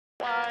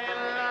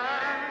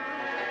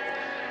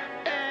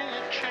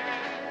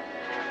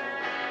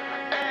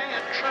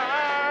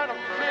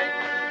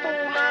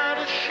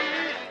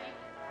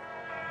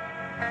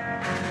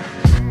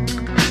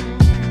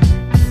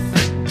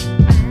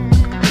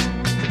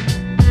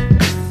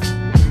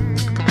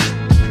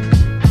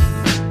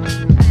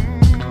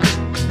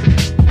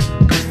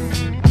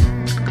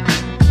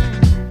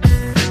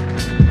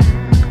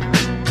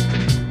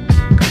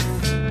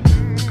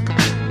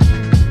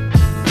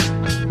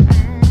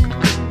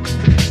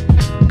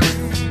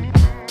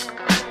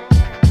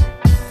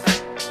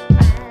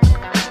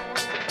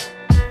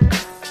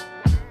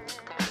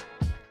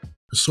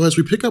So as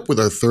we pick up with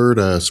our third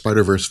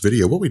Spider-Verse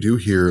video, what we do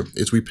here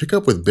is we pick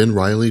up with Ben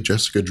Reilly,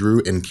 Jessica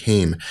Drew, and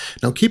Kaine.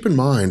 Now keep in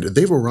mind,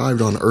 they've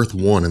arrived on Earth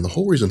 1, and the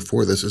whole reason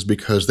for this is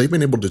because they've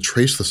been able to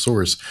trace the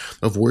source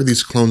of where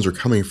these clones are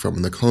coming from,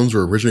 and the clones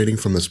are originating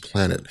from this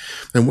planet.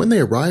 And when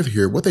they arrive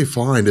here, what they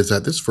find is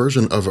that this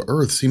version of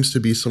Earth seems to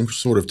be some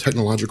sort of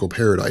technological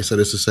paradise. That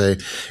is to say,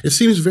 it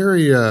seems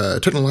very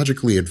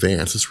technologically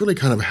advanced. It's really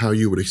kind of how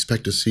you would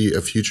expect to see a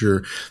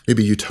future,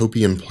 maybe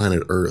utopian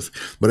planet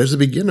Earth. But as they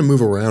begin to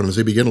move around, as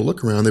they begin to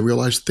look around, they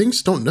realize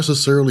things don't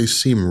necessarily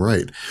seem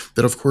right.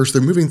 That, of course,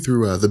 they're moving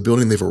through the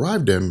building they've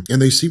arrived in,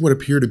 and they see what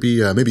appear to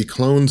be maybe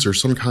clones or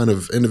some kind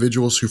of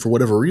individuals who, for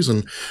whatever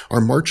reason,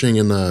 are marching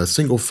in a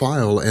single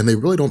file, and they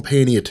really don't pay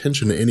any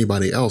attention to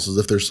anybody else, as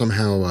if they're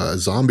somehow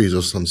zombies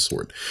of some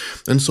sort.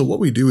 And so what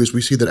we do is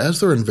we see that as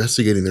they're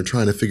investigating, they're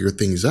trying to figure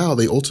things out,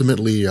 they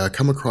ultimately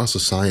come across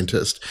a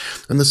scientist.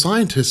 And the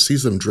scientist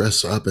sees them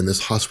dress up in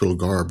this hospital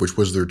garb, which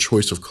was their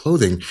choice of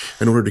clothing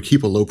in order to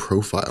keep a low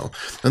profile.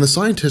 And the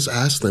scientist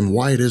asks them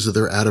why it is that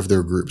they're out of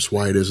their groups,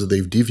 why it is that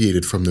they've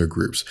deviated from their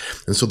groups.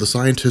 And so the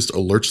scientist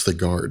alerts the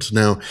guards.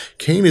 Now,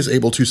 Kaine is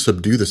able to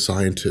subdue the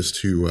scientist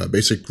to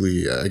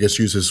basically, I guess,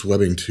 use his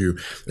webbing to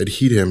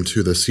adhere him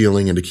to the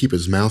ceiling and to keep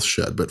his mouth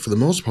shut. But for the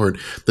most part,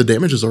 the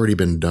damage has already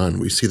been done.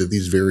 We see that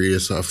these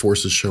various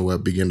forces show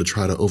up, begin to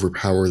try to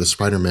overpower the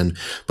Spider-Men.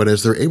 But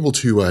as they're able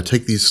to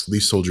take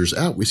these soldiers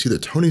out, we see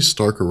that Tony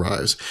Stark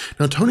arrives.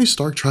 Now, Tony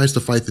Stark tries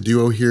to fight the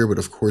duo here, but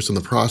of course, in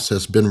the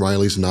process, Ben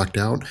Reilly's knocked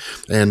out,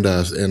 and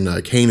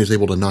Kaine is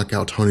able to knock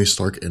out Tony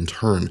Stark in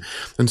turn.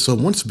 And so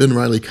once Ben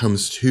Reilly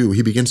comes to,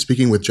 he begins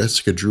speaking with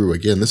Jessica Drew.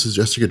 Again, this is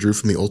Jessica Drew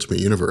from the Ultimate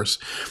Universe.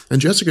 And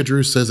Jessica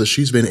Drew says that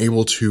she's been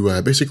able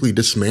to basically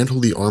dismantle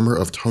the armor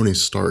of Tony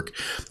Stark.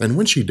 And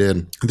when she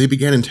did, they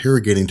began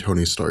interrogating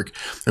Tony Stark.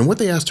 And what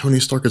they asked Tony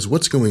Stark is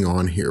what's going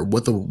on here,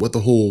 what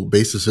the whole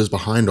basis is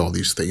behind all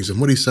these things.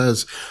 And what he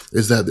says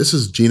is that this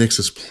is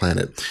Genix's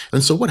planet.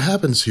 And so what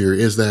happens here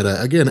is that,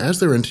 again, as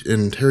they're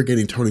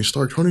interrogating Tony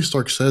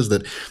Stark says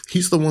that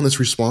he's the one that's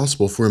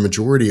responsible for a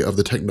majority of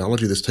the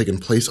technology that's taken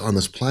place on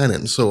this planet.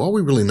 And so all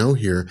we really know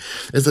here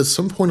is that at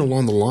some point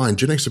along the line,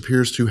 Genix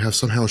appears to have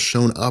somehow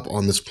shown up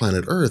on this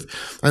planet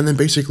Earth and then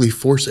basically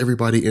force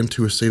everybody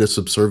into a state of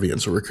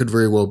subservience. Or it could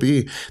very well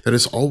be that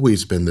it's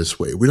always been this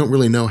way. We don't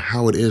really know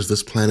how it is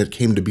this planet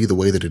came to be the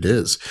way that it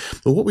is.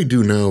 But what we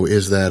do know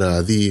is that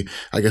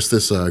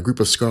this group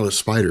of Scarlet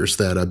Spiders,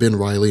 that Ben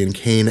Reilly and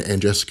Kaine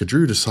and Jessica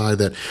Drew decide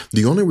that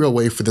the only real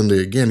way for them to,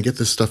 again, get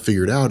this stuff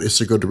figured out is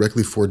to go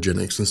directly for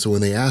Genix. And so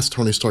when they ask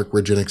Tony Stark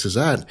where Genix is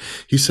at,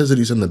 he says that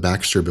he's in the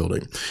Baxter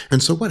Building.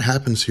 And so what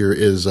happens here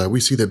is we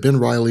see that Ben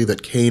Reilly,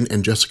 that Kaine,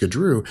 and Jessica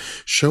Drew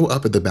show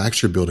up at the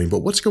Baxter Building. But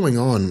what's going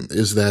on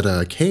is that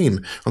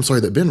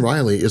that Ben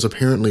Reilly is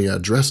apparently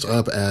dressed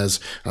up as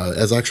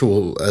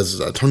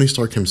Tony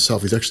Stark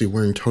himself. He's actually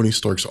wearing Tony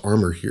Stark's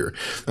armor here.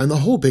 And the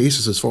whole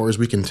basis, as far as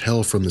we can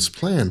tell from this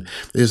plan,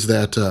 is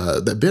that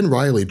Ben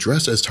Reilly,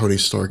 dressed as Tony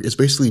Stark, is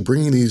basically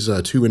bringing these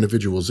two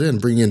individuals in,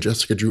 bringing in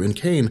Jessica Drew and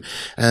Kaine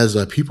as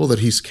people that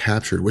he's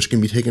captured, which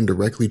can be taken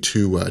directly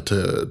to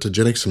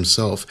Genix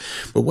himself.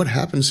 But what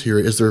happens here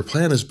is their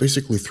plan is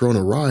basically thrown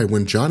awry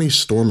when Johnny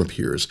Storm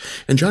appears.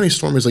 And Johnny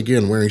Storm is,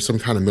 again, wearing some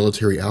kind of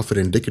military outfit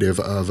indicative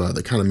of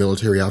the kind of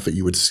military outfit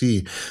you would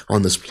see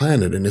on this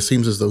planet. And it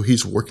seems as though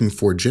he's working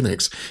for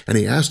Genix. And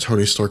he asks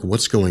Tony Stark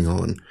what's going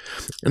on.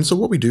 And so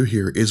what we do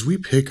here is we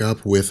pick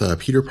up with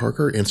Peter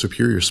Parker and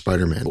Superior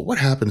Spider-Man. But what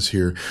happens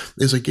here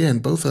is, again,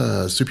 both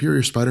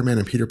Superior Spider-Man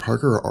and Peter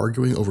Parker are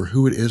arguing over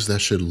who it is that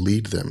should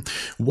lead them.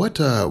 What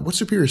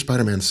Superior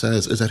Spider-Man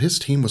says is that his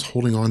team was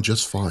holding on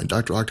just fine.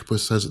 Dr.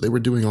 Octopus says that they were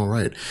doing all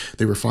right.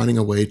 They were finding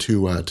a way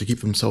to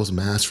keep themselves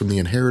masked from the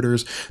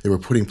Inheritors. They were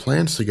putting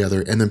plans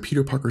together, and then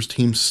Peter Parker's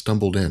team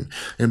stumbled in.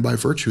 And by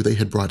virtue, they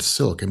had brought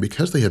Silk. And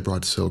because they had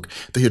brought Silk,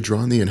 they had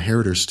drawn the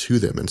Inheritors to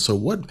them. And so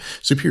what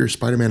Superior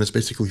Spider-Man is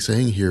basically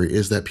saying here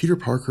is that Peter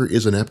Parker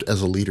is inept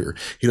as a leader.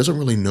 He doesn't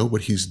really know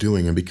what he's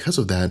doing, and because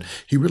of that,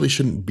 he really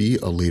shouldn't be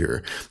a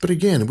leader. But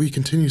again, we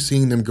continue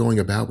seeing them going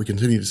about, we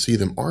continue to see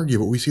them argue,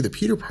 but we see that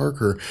Peter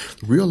Parker,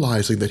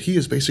 realizing that he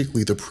is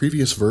basically the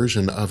previous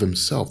version of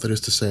himself, that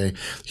is to say,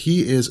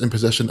 he is in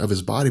possession of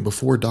his body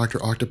before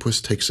Dr.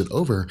 Octopus takes it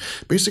over,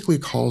 basically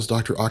calls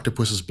Dr.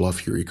 Octopus's bluff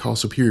here. He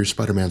calls Superior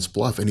Spider-Man's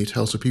bluff, and he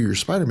tells Superior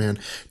Spider-Man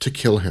to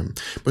kill him.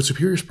 But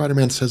Superior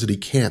Spider-Man says that he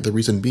can't, the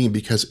reason being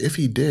because if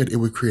he did, it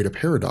would create a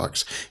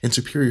paradox, and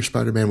Superior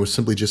Spider-Man would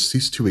simply just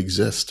cease to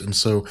exist. And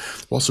so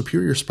while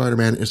Superior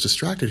Spider-Man is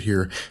distracted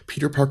here,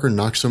 Peter Parker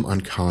knocks him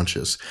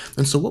unconscious.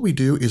 And so what we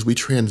do is we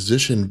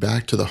transition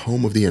back to the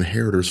home of the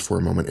Inheritors for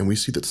a moment, and we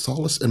see that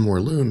Solace and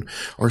Morlun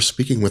are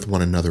speaking with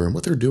one another, and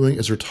what they're doing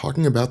is they're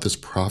talking about this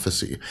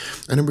prophecy.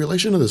 And in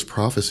relation to this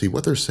prophecy,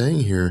 what they're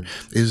saying here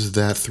is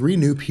that 3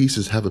 new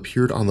pieces have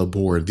appeared on the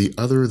board: the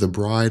Other, the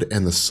Bride,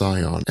 and the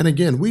Scion. And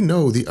again, we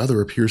know the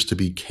Other appears to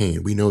be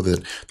Kaine. We know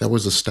that that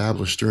was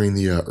established during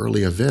the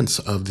early events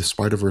of the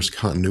Spider-Verse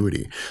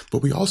continuity.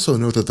 But we also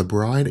know that the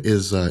Bride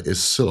is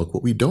Silk.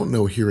 What we don't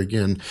know here,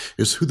 again,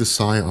 is who the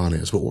Scion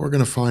is. But what we're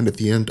going to find at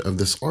the end of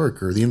this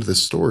arc, or the end of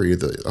this story,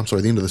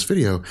 the end of this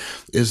video,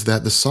 is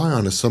that the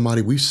Scion is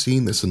somebody we've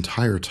seen this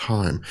entire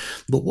time.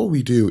 But what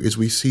we do is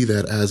we see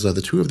that as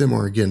the two of them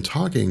are again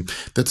talking,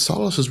 that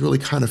Solace is really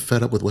kind of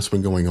fed up with what's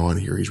been going on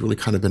here. He's really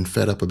kind of been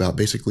fed up about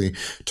basically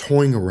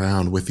toying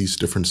around with these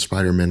different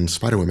Spider-Men and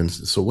Spider-Women.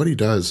 So what he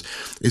does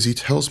is he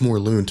tells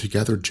Morlun to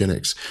gather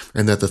Genix,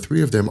 and that the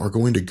three of them are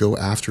going to go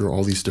after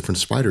all these different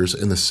spiders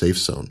in the safe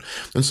zone.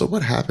 And so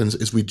what happens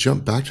is we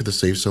jump back to the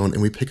safe zone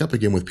and we pick up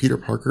again with Peter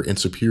Parker and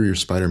Superior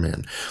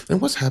Spider-Man.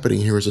 And what's happening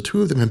here is the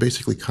two of them have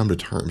basically come to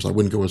terms. I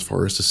wouldn't go as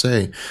far as to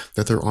say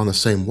that they're on the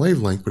same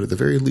wavelength, but at the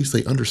very least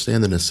they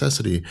understand the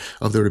necessity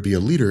of there to be a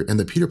leader, and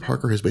that Peter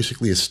Parker has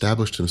basically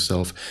established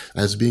himself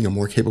as being a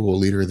more capable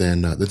leader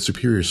than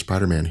Superior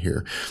Spider-Man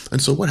here.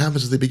 And so what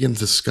happens is they begin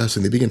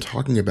discussing, they begin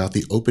talking about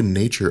the open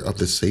nature of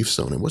the safe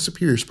zone. And what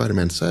Superior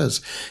Spider-Man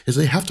says is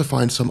they have to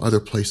find some other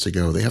place to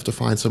go. They have to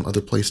find some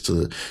other place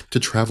to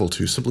travel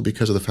to, simply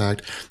because of the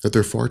fact that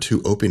they're far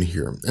too open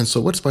here. And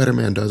so what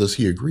Spider-Man does is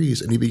he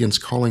agrees, and he begins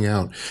calling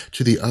out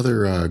to the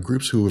other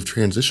groups who have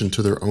transitioned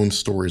to their own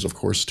stories, of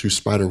course, to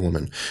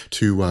Spider-Woman,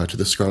 to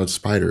the Scarlet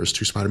Spiders,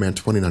 to Spider-Man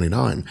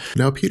 2099.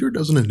 Now, Peter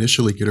doesn't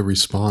initially get a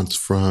response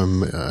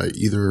from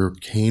either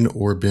Kaine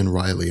or Ben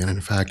Reilly, and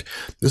in fact,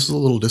 this is a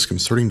little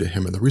disconcerting to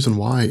him, and the reason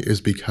why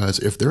is because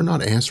if they're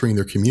not answering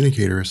their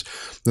communicators,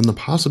 then the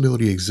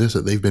possibility exists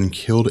that they've been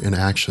killed in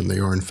action. They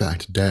are in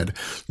fact dead.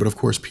 But of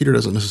course, Peter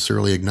doesn't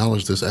necessarily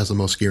acknowledge this as the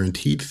most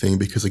guaranteed thing,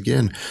 because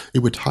again, it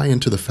would tie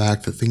into the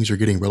fact that things are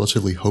getting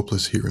relatively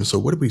hopeless here. And so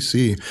what do we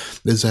see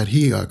is that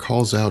he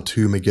calls out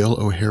to Miguel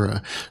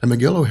O'Hara, and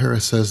Miguel O'Hara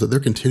says that they're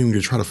continuing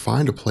to try to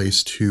find a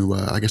place to,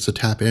 I guess, to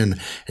tap in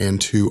and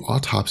to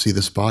autopsy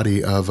this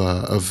body of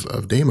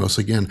Deimos,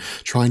 again,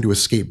 trying to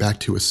escape back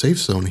to a safe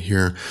zone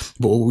here.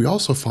 But what we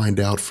also find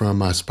out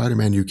from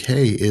Spider-Man UK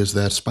is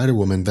that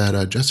Spider-Woman,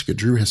 that Jessica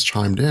Drew has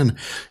chimed in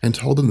and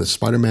told them that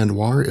Spider-Man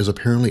Noir is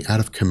apparently out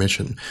of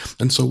commission.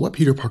 And so what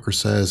Peter Parker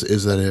says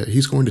is that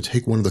he's going to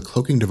take one of the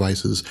cloaking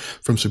devices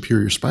from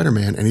Superior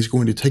Spider-Man, and he's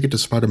going to take it to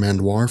Spider-Man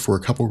Noir for a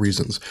couple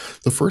reasons.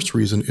 The first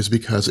reason is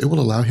because it will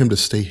allow him to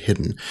stay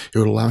hidden. It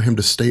would allow him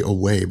to stay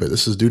away, but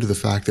this is due to the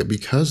fact that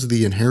because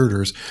the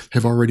Inheritors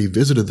have already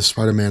visited the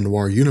Spider-Man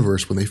Noir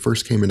universe when they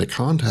first came into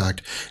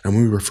contact, and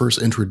when we were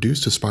first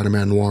introduced to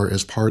Spider-Man Noir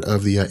as part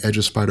of the Edge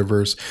of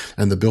Spider-Verse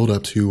and the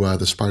build-up to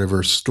the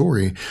Spider-Verse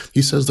story,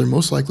 he says they're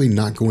most likely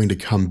not going to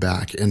come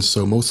back, and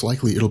so most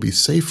likely it'll be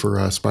safe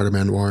for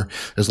Spider-Man Noir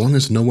as long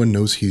as no one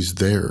knows he's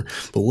there.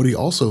 But what he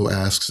also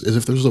asks is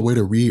if there's a way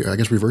to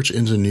reverse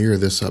engineer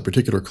this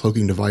particular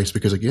cloaking device,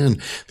 because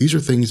again, these are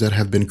things that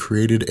have been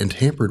created and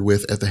tampered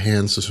with at the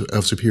hands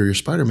of Superior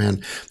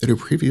Spider-Man that had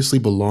previously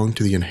belonged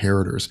to the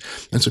Inheritors.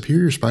 And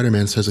Superior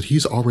Spider-Man says that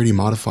he's already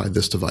modified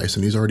this device,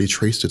 and he's already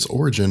traced its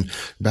origin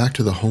back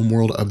to the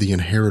homeworld of the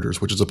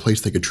Inheritors, which is a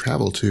place they could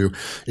travel to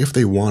if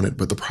they wanted.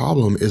 But the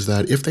problem is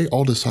that if they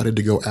all decided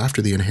to go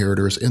after the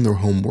Inheritors in their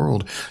home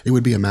world, it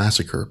would be a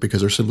massacre,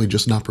 because they're simply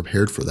just not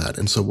prepared for that.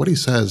 And so what he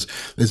says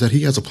is that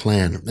he has a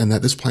plan, and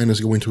that this plan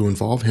is going to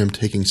involve him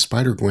taking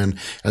Spider-Gwen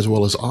as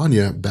well as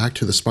Anya back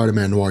to the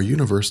Spider-Man Noir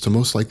universe to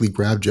most likely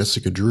grab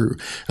Jessica Drew.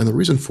 And the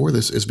reason for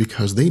this is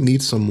because they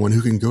need someone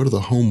who can go to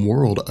the home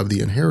world of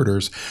the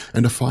Inheritors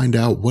and to find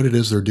out what it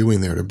is they're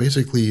doing there, to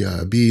basically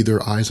be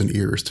their eyes and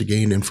ears, to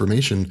gain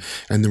information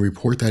and then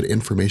report that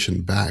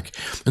information back.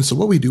 And so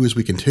what we do as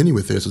we continue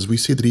with this is we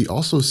see that he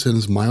also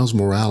sends Miles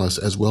Morales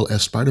as well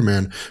as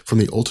Spider-Man from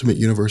the Ultimate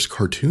Universe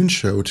cartoon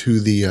show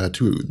to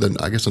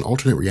I guess an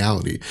alternate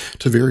reality,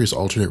 to various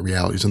alternate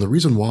realities. And the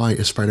reason why,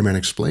 as Spider-Man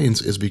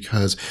explains, is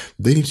because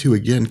they need to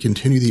again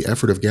continue the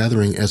effort of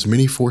gathering as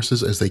many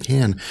forces as they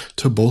can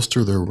to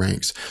bolster their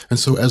ranks. And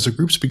so as the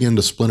groups begin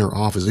to splinter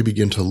off, as they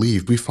begin to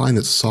leave, we find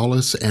that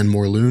Solace and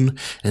Morlun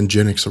and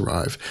Genix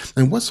arrive.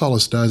 And what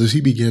Solace does is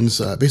he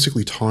begins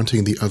basically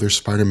taunting the other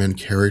Spider-Man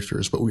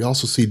characters, but we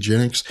also see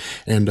Genix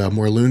and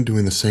Morlun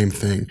doing the same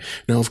thing.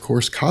 Now, of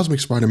course, Cosmic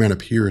Spider-Man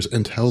appears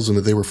and tells them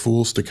that they were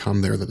fools to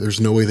come there, that there's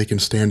no way they can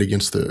stand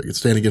against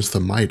the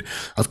might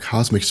of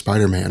Cosmic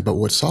Spider-Man. But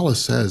what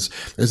Solace says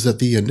is that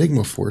the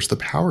Enigma Force, the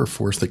power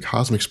force that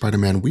Cosmic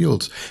Spider-Man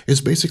wields,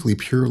 is basically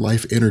pure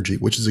life energy,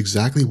 which is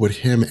exactly what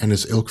him and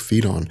his ilk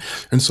feed on.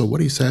 And so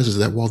what he says is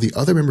that while the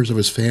other members of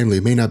his family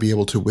may not be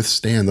able to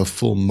withstand the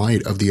full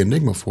might of the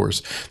Enigma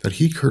Force, that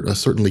he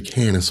certainly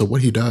can. And so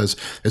what he does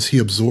is he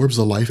absorbs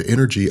the life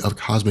energy of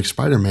Cosmic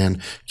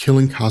Spider-Man,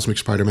 killing Cosmic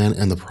Spider-Man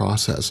in the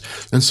process.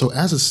 And so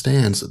as it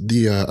stands,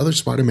 the other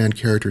Spider-Man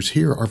characters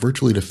here are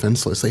virtually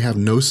defenseless. They have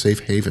no safe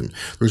haven.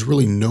 There's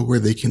really nowhere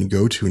they can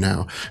go to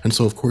now. And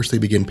so of course they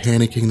begin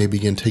panicking, they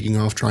begin taking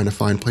off trying to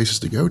find places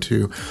to go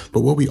to.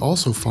 But what we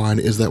also find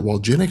is that while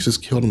Genix is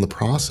killed in the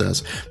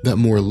process, that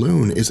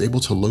Morlun is able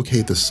to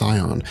locate the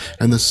Scion.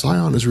 And the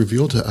Scion is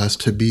revealed to us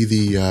to be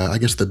the, I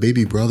guess the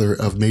baby brother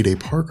of Mayday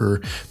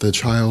Parker, the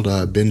child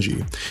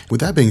Benji.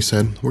 With that being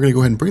said, we're going to go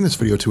ahead and bring this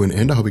video to an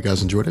end. I hope you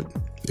guys enjoyed it.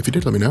 If you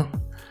did, let me know.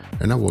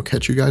 And I will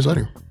catch you guys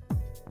later.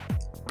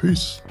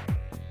 Peace.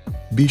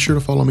 Be sure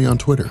to follow me on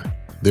Twitter.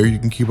 There you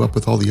can keep up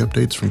with all the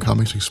updates from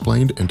Comics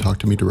Explained and talk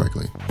to me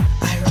directly.